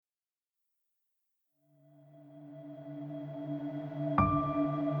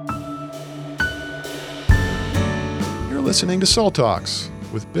listening to Soul Talks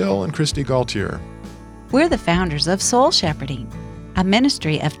with Bill and Christy Gaultier. We're the founders of Soul Shepherding, a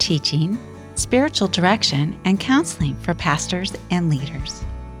ministry of teaching, spiritual direction, and counseling for pastors and leaders.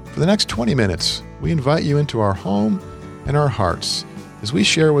 For the next 20 minutes, we invite you into our home and our hearts as we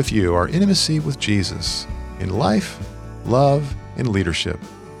share with you our intimacy with Jesus in life, love, and leadership.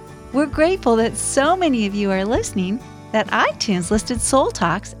 We're grateful that so many of you are listening that iTunes listed Soul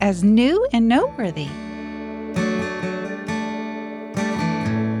Talks as new and noteworthy.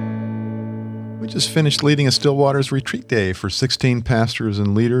 We just finished leading a Stillwaters retreat day for 16 pastors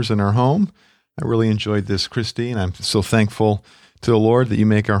and leaders in our home. I really enjoyed this, Christy, and I'm so thankful to the Lord that you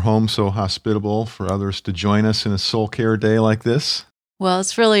make our home so hospitable for others to join us in a soul care day like this. Well,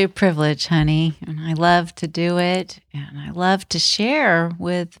 it's really a privilege, honey, and I love to do it, and I love to share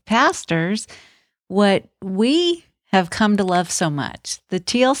with pastors what we have come to love so much, the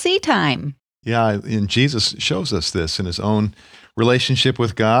TLC time. Yeah, and Jesus shows us this in his own relationship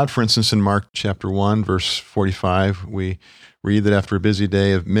with God. For instance, in Mark chapter 1, verse 45, we read that after a busy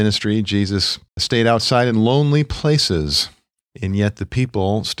day of ministry, Jesus stayed outside in lonely places, and yet the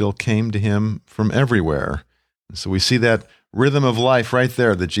people still came to him from everywhere. And so we see that rhythm of life right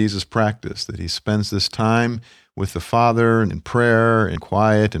there that Jesus practiced, that he spends this time with the Father in prayer and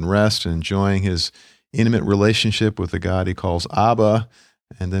quiet and rest and enjoying his intimate relationship with the God he calls Abba.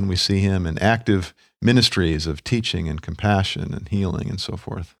 And then we see him in active ministries of teaching and compassion and healing and so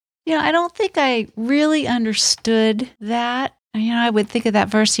forth. I don't think I really understood that. I would think of that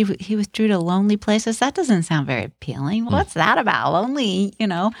verse, he withdrew to lonely places. That doesn't sound very appealing. What's that about? Lonely,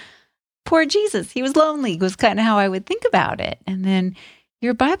 poor Jesus. He was lonely was kind of how I would think about it. And then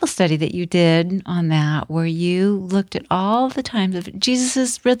your Bible study that you did on that, where you looked at all the times of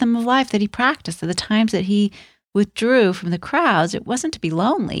Jesus' rhythm of life that he practiced, the times that he withdrew from the crowds, it wasn't to be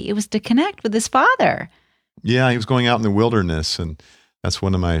lonely. It was to connect with his Father. Yeah, he was going out in the wilderness, and that's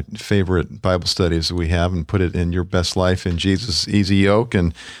one of my favorite Bible studies that we have, and put it in Your Best Life in Jesus' Easy Yoke,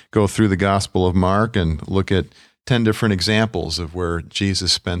 and go through the Gospel of Mark and look at 10 different examples of where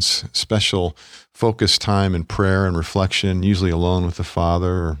Jesus spends special focused time in prayer and reflection, usually alone with the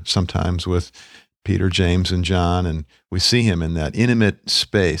Father, or sometimes with Peter, James, and John. And we see him in that intimate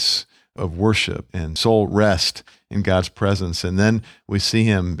space of worship and soul rest in God's presence. And then we see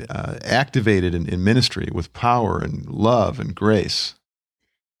him activated in ministry with power and love and grace.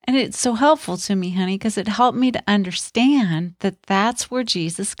 And it's so helpful to me, honey, because it helped me to understand that that's where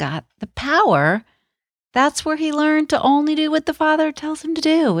Jesus got the power. That's where he learned to only do what the Father tells him to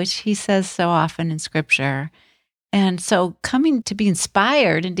do, which he says so often in Scripture. And so coming to be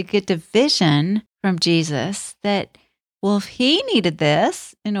inspired and to get a vision from Jesus that, well, if he needed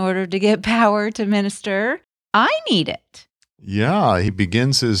this in order to get power to minister, I need it. Yeah, he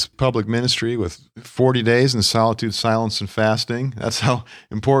begins his public ministry with 40 days in solitude, silence, and fasting. That's how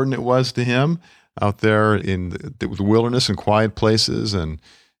important it was to him out there in the wilderness and quiet places. And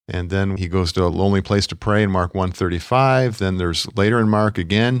then he goes to a lonely place to pray in Mark 1:35. Then there's later in Mark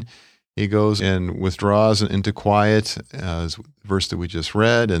again, he goes and withdraws into quiet, as verse that we just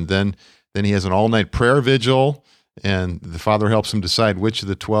read. And then he has an all-night prayer vigil, and the Father helps him decide which of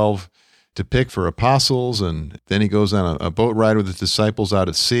the 12 to pick for apostles. And then he goes on a boat ride with his disciples out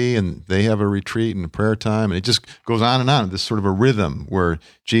at sea, and they have a retreat and a prayer time. And it just goes on, this sort of a rhythm where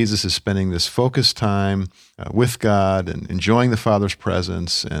Jesus is spending this focused time with God and enjoying the Father's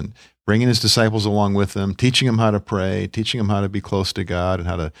presence and bringing his disciples along with him, teaching them how to pray, teaching them how to be close to God and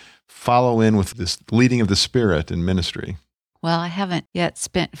how to follow in with this leading of the Spirit in ministry. Well, I haven't yet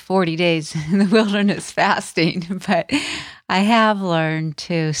spent 40 days in the wilderness fasting, but I have learned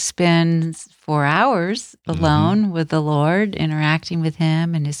to spend 4 hours alone with the Lord, interacting with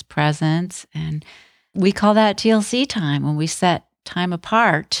him and his presence. And we call that TLC time, when we set time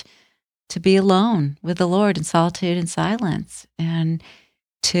apart to be alone with the Lord in solitude and silence, and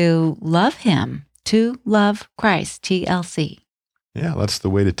to love him, to love Christ, TLC. Yeah, that's the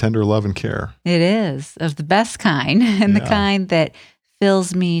way to tender love and care. It is, of the best kind, and the kind that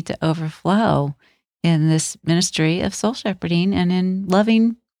fills me to overflow in this ministry of soul shepherding and in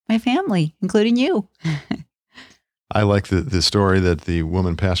loving my family, including you. I like the story that the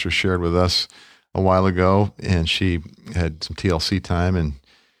woman pastor shared with us a while ago, and she had some TLC time, and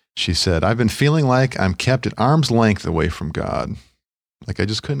she said, I've been feeling like I'm kept at arm's length away from God. Like I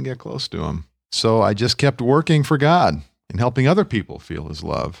just couldn't get close to him. So I just kept working for God and helping other people feel his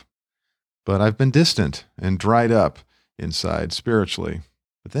love. But I've been distant and dried up inside spiritually.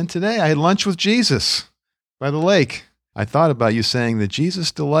 But then today I had lunch with Jesus by the lake. I thought about you saying that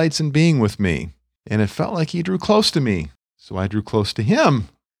Jesus delights in being with me, and it felt like he drew close to me. So I drew close to him.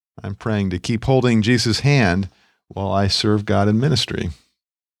 I'm praying to keep holding Jesus' hand while I serve God in ministry.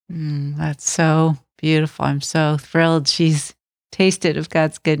 That's so beautiful. I'm so thrilled she's tasted of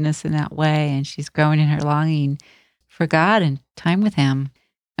God's goodness in that way, and she's growing in her longing for God and time with Him.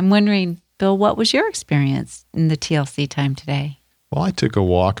 I'm wondering, Bill, what was your experience in the TLC time today? Well, I took a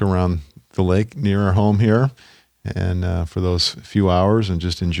walk around the lake near our home here, and for those few hours, and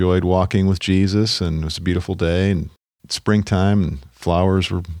just enjoyed walking with Jesus. And it was a beautiful day, and springtime, and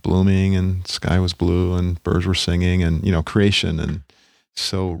flowers were blooming, and sky was blue, and birds were singing, and creation, and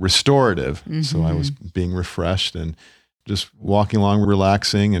so restorative. So I was being refreshed and just walking along,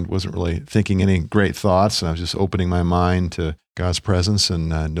 relaxing, and wasn't really thinking any great thoughts. And I was just opening my mind to God's presence, and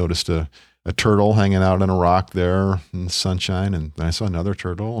noticed a turtle hanging out on a rock there in the sunshine. And then I saw another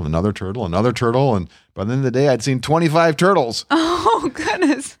turtle, and another turtle, another turtle. And by the end of the day, I'd seen 25 turtles. Oh,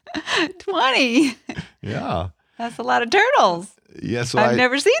 goodness. 20. Yeah. That's a lot of turtles. Yeah, so I've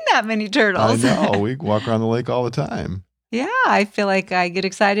never seen that many turtles. I know. We walk around the lake all the time. Yeah, I feel like I get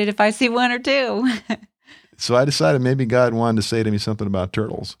excited if I see one or two. So I decided maybe God wanted to say to me something about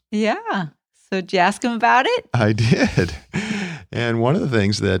turtles. Yeah. So did you ask him about it? I did. And one of the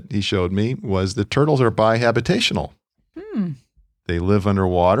things that he showed me was that turtles are bihabitational. They live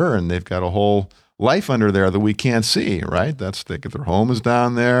underwater, and they've got a whole life under there that we can't see, right? Their home is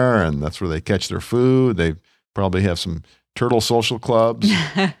down there, and that's where they catch their food. They probably have some turtle social clubs.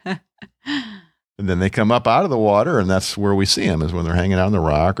 And then they come up out of the water, and that's where we see them, is when they're hanging out on the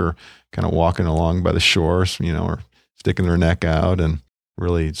rock or kind of walking along by the shore, or sticking their neck out, and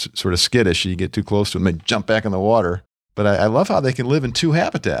really sort of skittish. You get too close to them, they jump back in the water. But I love how they can live in two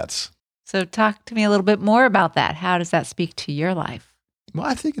habitats. So talk to me a little bit more about that. How does that speak to your life? Well,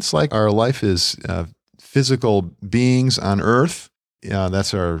 I think it's like our life is physical beings on earth.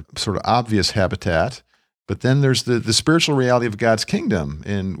 That's our sort of obvious habitat. But then there's the spiritual reality of God's kingdom,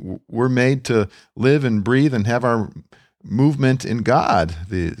 and we're made to live and breathe and have our movement in God,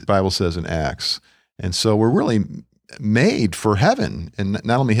 the Bible says in Acts. And so we're really made for heaven, and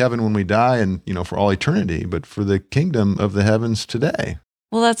not only heaven when we die and, for all eternity, but for the kingdom of the heavens today.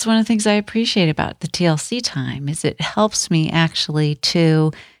 Well, that's one of the things I appreciate about the TLC time is it helps me actually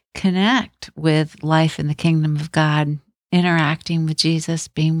to connect with life in the kingdom of God, interacting with Jesus,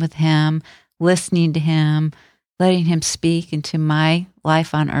 being with Him, listening to Him, letting Him speak into my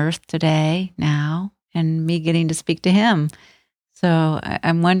life on earth today, now, and me getting to speak to Him. So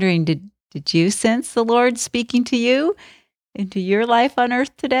I'm wondering, did you sense the Lord speaking to you into your life on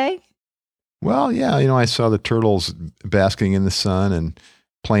earth today? Well, yeah, I saw the turtles basking in the sun and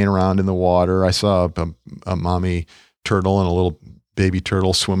playing around in the water. I saw a mommy turtle and a little baby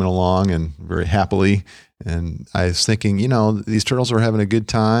turtle swimming along and very happily. And I was thinking, these turtles are having a good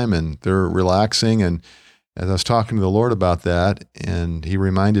time and they're relaxing. And as I was talking to the Lord about that, and He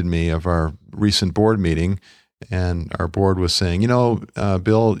reminded me of our recent board meeting, and our board was saying,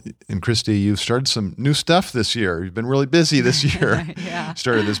 Bill and Christy, you've started some new stuff this year. You've been really busy this year. Yeah.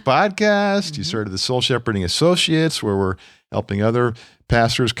 Started this podcast. You started the Soul Shepherding Associates, where we're helping other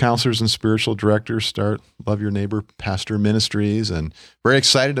pastors, counselors, and spiritual directors start Love Your Neighbor Pastor Ministries. And very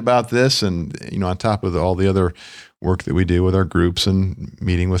excited about this. And, on top of all the other work that we do with our groups and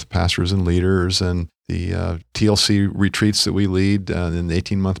meeting with pastors and leaders and the TLC retreats that we lead in the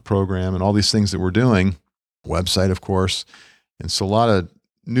 18-month program and all these things that we're doing, website, of course. And so a lot of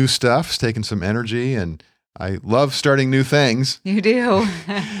new stuff. It's taken some energy, and I love starting new things. You do.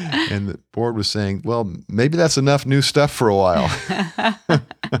 And the board was saying, well, maybe that's enough new stuff for a while.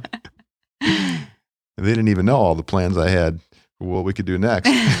 And they didn't even know all the plans I had for what we could do next.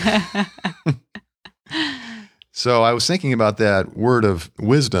 So I was thinking about that word of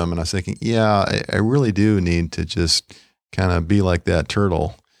wisdom, and I was thinking, yeah, I really do need to just kind of be like that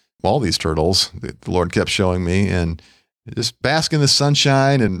turtle. All these turtles that the Lord kept showing me, and just bask in the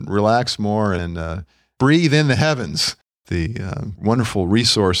sunshine and relax more and breathe in the heavens, the wonderful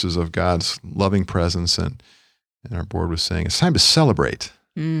resources of God's loving presence. And our board was saying, it's time to celebrate.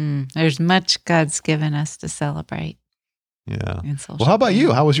 There's much God's given us to celebrate. Yeah. Well, how about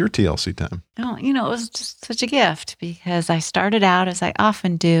you? How was your TLC time? Oh, it was just such a gift because I started out, as I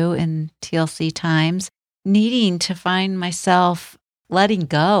often do in TLC times, needing to find myself letting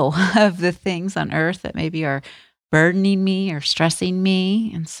go of the things on earth that maybe are burdening me or stressing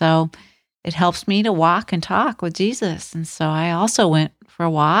me. And so it helps me to walk and talk with Jesus. And so I also went for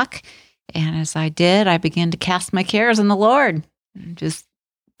a walk. And as I did, I began to cast my cares on the Lord and just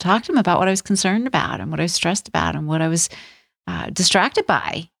talk to Him about what I was concerned about and what I was stressed about and what I was distracted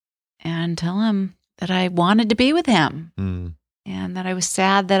by, and tell Him that I wanted to be with Him and that I was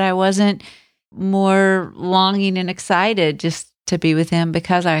sad that I wasn't more longing and excited just to be with him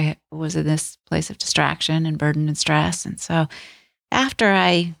because I was in this place of distraction and burden and stress. And so after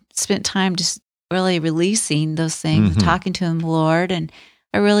I spent time just really releasing those things, talking to the Lord, and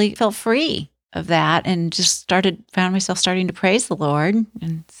I really felt free of that and just found myself starting to praise the Lord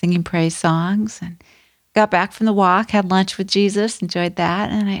and singing praise songs, and got back from the walk, had lunch with Jesus, enjoyed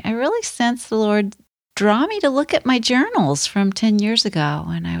that. And I really sensed the Lord draw me to look at my journals from 10 years ago.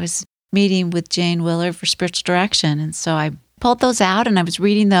 And I was meeting with Jane Willard for spiritual direction. And so I pulled those out and I was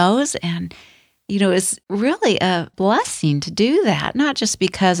reading those. And, it's really a blessing to do that, not just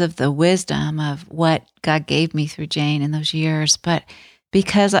because of the wisdom of what God gave me through Jane in those years, but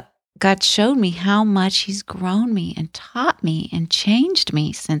because God showed me how much He's grown me and taught me and changed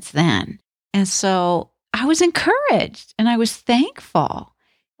me since then. And so I was encouraged and I was thankful.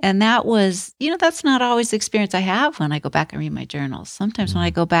 And that was, that's not always the experience I have when I go back and read my journals. Sometimes when I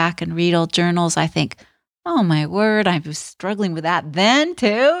go back and read old journals, I think, oh my word, I was struggling with that then too,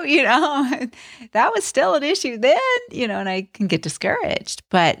 that was still an issue then, and I can get discouraged.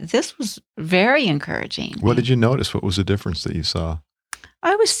 But this was very encouraging. What did you notice? What was the difference that you saw?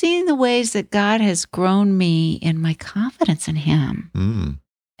 I was seeing the ways that God has grown me in my confidence in Him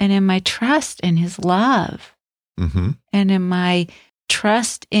and in my trust in His love and in my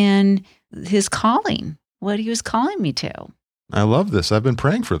trust in His calling, what He was calling me to. I love this. I've been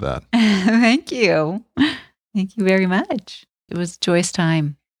praying for that. Thank you. Thank you very much. It was a joyous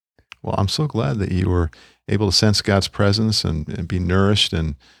time. Well, I'm so glad that you were able to sense God's presence and be nourished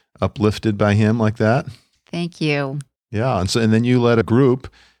and uplifted by Him like that. Thank you. Yeah. And then you led a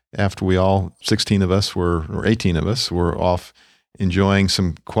group after we all, 16 of us or 18 of us were off enjoying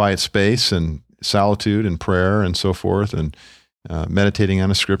some quiet space and solitude and prayer and so forth, and meditating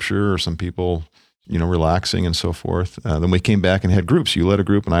on a scripture, or some people, relaxing and so forth. Then we came back and had groups. You led a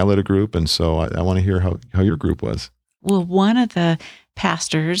group and I led a group. And so I want to hear how your group was. Well, one of the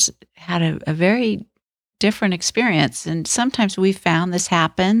pastors had a very different experience. And sometimes we found this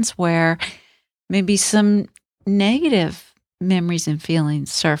happens where maybe some negative memories and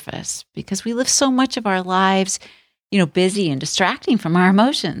feelings surface because we live so much of our lives, busy and distracting from our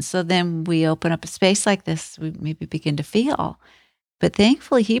emotions. So then we open up a space like this, we maybe begin to feel. But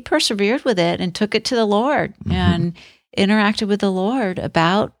thankfully, he persevered with it and took it to the Lord and interacted with the Lord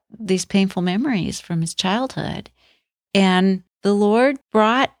about these painful memories from his childhood. And the Lord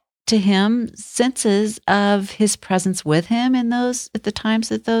brought to him senses of his presence with him at the times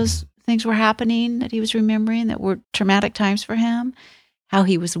that those things were happening, that he was remembering, that were traumatic times for him, how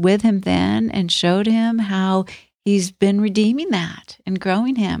he was with him then and showed him how he's been redeeming that and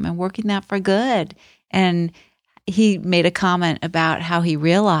growing him and working that for good. And he made a comment about how he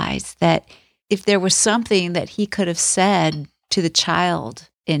realized that if there was something that he could have said to the child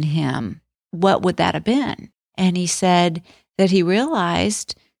in him, what would that have been? And he said that he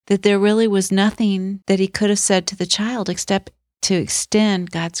realized that there really was nothing that he could have said to the child except to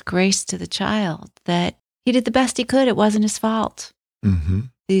extend God's grace to the child, that he did the best he could. It wasn't his fault.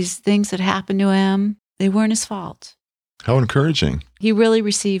 These things that happened to him, they weren't his fault. How encouraging. He really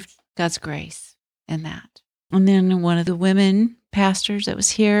received God's grace in that. And then one of the women pastors that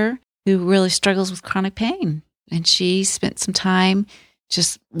was here who really struggles with chronic pain. And she spent some time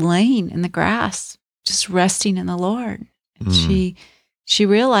just laying in the grass, just resting in the Lord. And she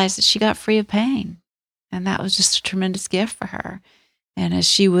realized that she got free of pain. And that was just a tremendous gift for her. And as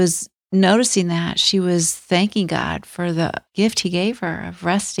she was noticing that, she was thanking God for the gift he gave her of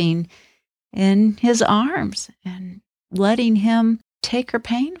resting in his arms and letting him take her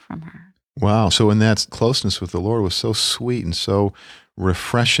pain from her. Wow. So in that closeness with the Lord was so sweet and so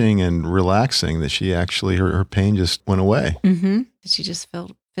refreshing and relaxing that she actually, her pain just went away. She just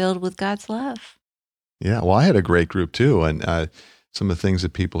filled with God's love. Yeah. Well, I had a great group too. And some of the things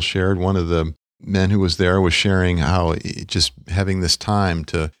that people shared, one of the men who was there was sharing how just having this time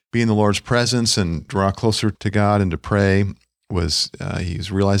to be in the Lord's presence and draw closer to God and to pray was,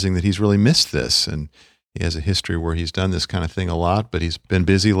 he's realizing that he's really missed this. And he has a history where he's done this kind of thing a lot, but he's been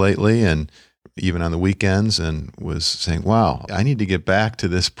busy lately and even on the weekends, and was saying, wow, I need to get back to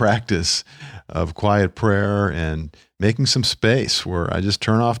this practice of quiet prayer and making some space where I just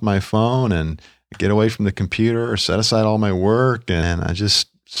turn off my phone and get away from the computer or set aside all my work. And I just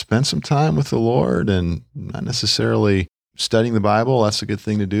spend some time with the Lord, and not necessarily studying the Bible. That's a good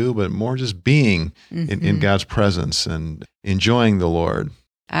thing to do, but more just being in God's presence and enjoying the Lord.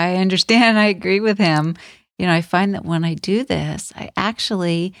 I understand. I agree with him. I find that when I do this, I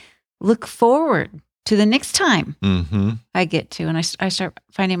actually look forward to the next time I get to, and I start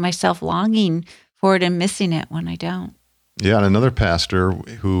finding myself longing for it and missing it when I don't. Yeah, and another pastor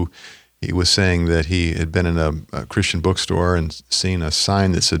who He was saying that he had been in a Christian bookstore and seen a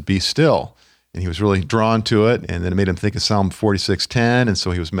sign that said, "Be still." And he was really drawn to it, and then it made him think of Psalm 46:10, and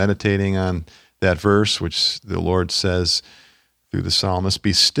so he was meditating on that verse, which the Lord says through the psalmist,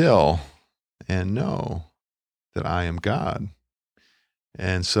 "Be still and know that I am God."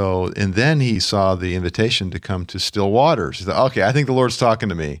 And then he saw the invitation to come to still waters. He thought, okay, I think the Lord's talking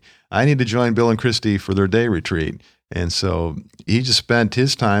to me. I need to join Bill and Christy for their day retreat. And so he just spent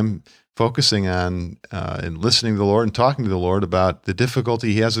his time focusing on and listening to the Lord and talking to the Lord about the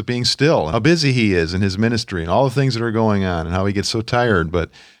difficulty he has with being still, how busy he is in his ministry and all the things that are going on and how he gets so tired. But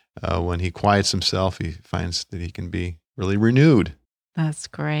when he quiets himself, he finds that he can be really renewed. That's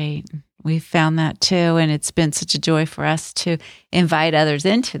great. We found that too, and it's been such a joy for us to invite others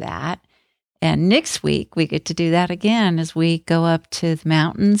into that. And next week, we get to do that again as we go up to the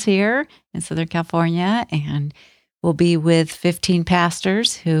mountains here in Southern California, and we'll be with 15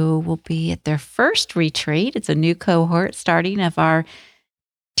 pastors who will be at their first retreat. It's a new cohort starting of our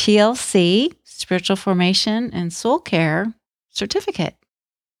TLC, Spiritual Formation and Soul Care Certificate.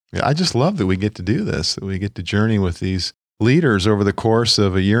 Yeah, I just love that we get to do this, that we get to journey with these leaders over the course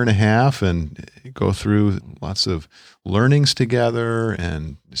of a year and a half and go through lots of learnings together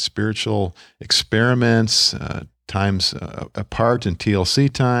and spiritual experiments, times apart in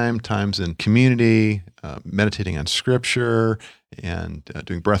TLC time, times in community, meditating on Scripture, and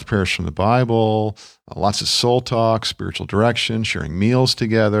doing breath prayers from the Bible, lots of soul talk, spiritual direction, sharing meals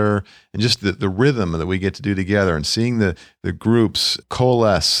together, and just the rhythm that we get to do together and seeing the groups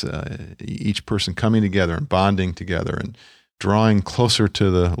coalesce, each person coming together and bonding together and drawing closer to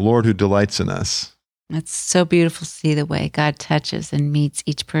the Lord who delights in us. It's so beautiful to see the way God touches and meets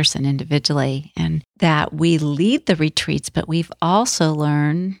each person individually, and that we lead the retreats, but we've also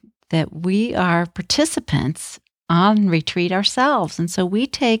learned that we are participants on retreat ourselves. And so we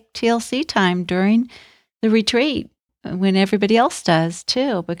take TLC time during the retreat when everybody else does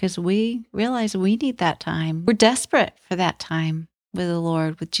too, because we realize we need that time. We're desperate for that time with the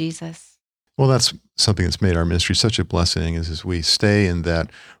Lord, with Jesus. Well, that's something that's made our ministry such a blessing is we stay in that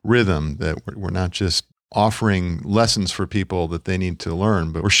rhythm, that we're not just offering lessons for people that they need to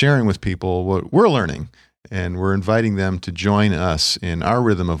learn, but we're sharing with people what we're learning. And we're inviting them to join us in our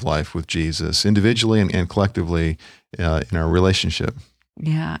rhythm of life with Jesus, individually and collectively in our relationship.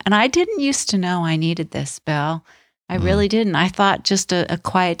 Yeah. And I didn't used to know I needed this, Bill. I really didn't. I thought just a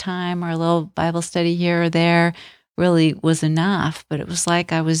quiet time or a little Bible study here or there really was enough. But it was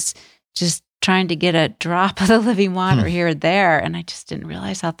like I was just trying to get a drop of the living water here or there. And I just didn't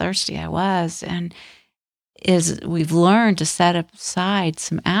realize how thirsty I was. And we've learned to set aside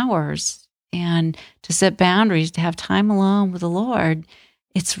some hours and to set boundaries, to have time alone with the Lord,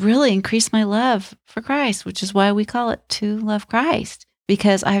 it's really increased my love for Christ, which is why we call it To Love Christ,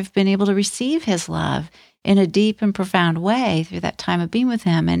 because I've been able to receive His love in a deep and profound way through that time of being with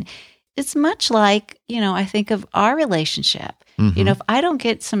Him. And it's much like, I think of our relationship. Mm-hmm. If I don't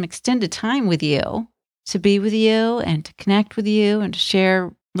get some extended time with you, to be with you and to connect with you and to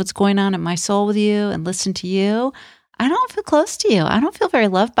share what's going on in my soul with you and listen to you, I don't feel close to you. I don't feel very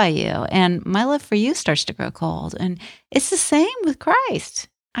loved by you. And my love for you starts to grow cold. And it's the same with Christ.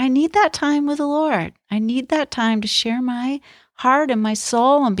 I need that time with the Lord. I need that time to share my heart and my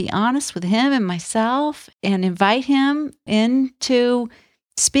soul and be honest with Him and myself and invite Him in to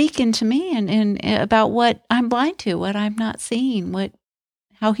speak into me and about what I'm blind to, what I'm not seeing,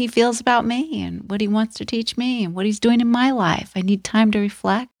 how He feels about me and what He wants to teach me and what He's doing in my life. I need time to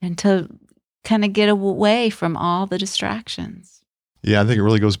reflect and to kind of get away from all the distractions. Yeah, I think it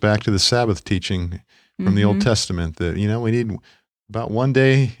really goes back to the Sabbath teaching from the Old Testament that, we need about one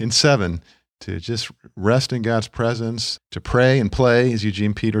day in 7 to just rest in God's presence, to pray and play, as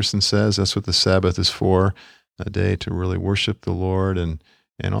Eugene Peterson says. That's what the Sabbath is for, a day to really worship the Lord and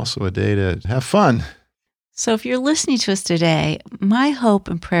also a day to have fun. So if you're listening to us today, my hope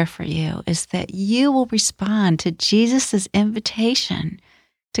and prayer for you is that you will respond to Jesus' invitation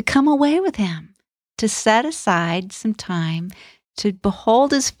to come away with Him, to set aside some time, to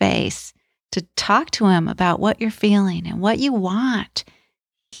behold His face, to talk to Him about what you're feeling and what you want.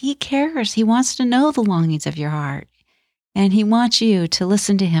 He cares. He wants to know the longings of your heart, and He wants you to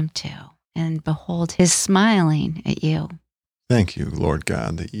listen to Him too and behold His smiling at you. Thank you, Lord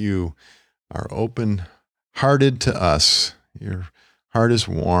God, that you are open-hearted to us. Your heart is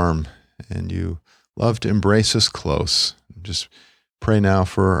warm, and you love to embrace us close. Just pray now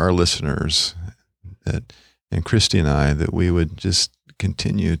for our listeners, and Christy and I, that we would just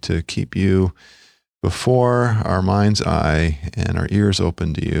continue to keep you before our mind's eye and our ears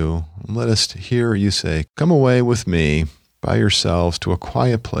open to you. Let us hear you say, "Come away with me by yourselves to a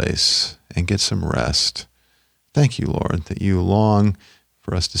quiet place and get some rest. Thank you, Lord, that you long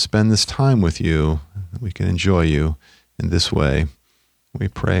for us to spend this time with you, that we can enjoy you in this way. We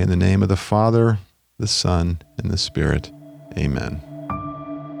pray in the name of the Father, the Son, and the Spirit. Amen.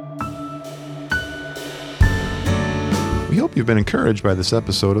 We hope you've been encouraged by this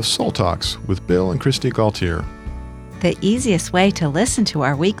episode of Soul Talks with Bill and Christy Gaultier. The easiest way to listen to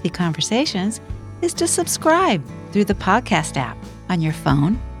our weekly conversations is to subscribe through the podcast app on your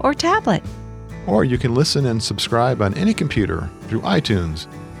phone or tablet. Or you can listen and subscribe on any computer through iTunes,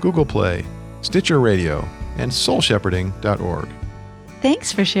 Google Play, Stitcher Radio, and soulshepherding.org.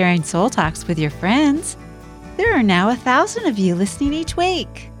 Thanks for sharing Soul Talks with your friends. There are now 1,000 of you listening each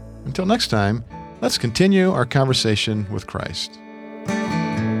week. Until next time, let's continue our conversation with Christ.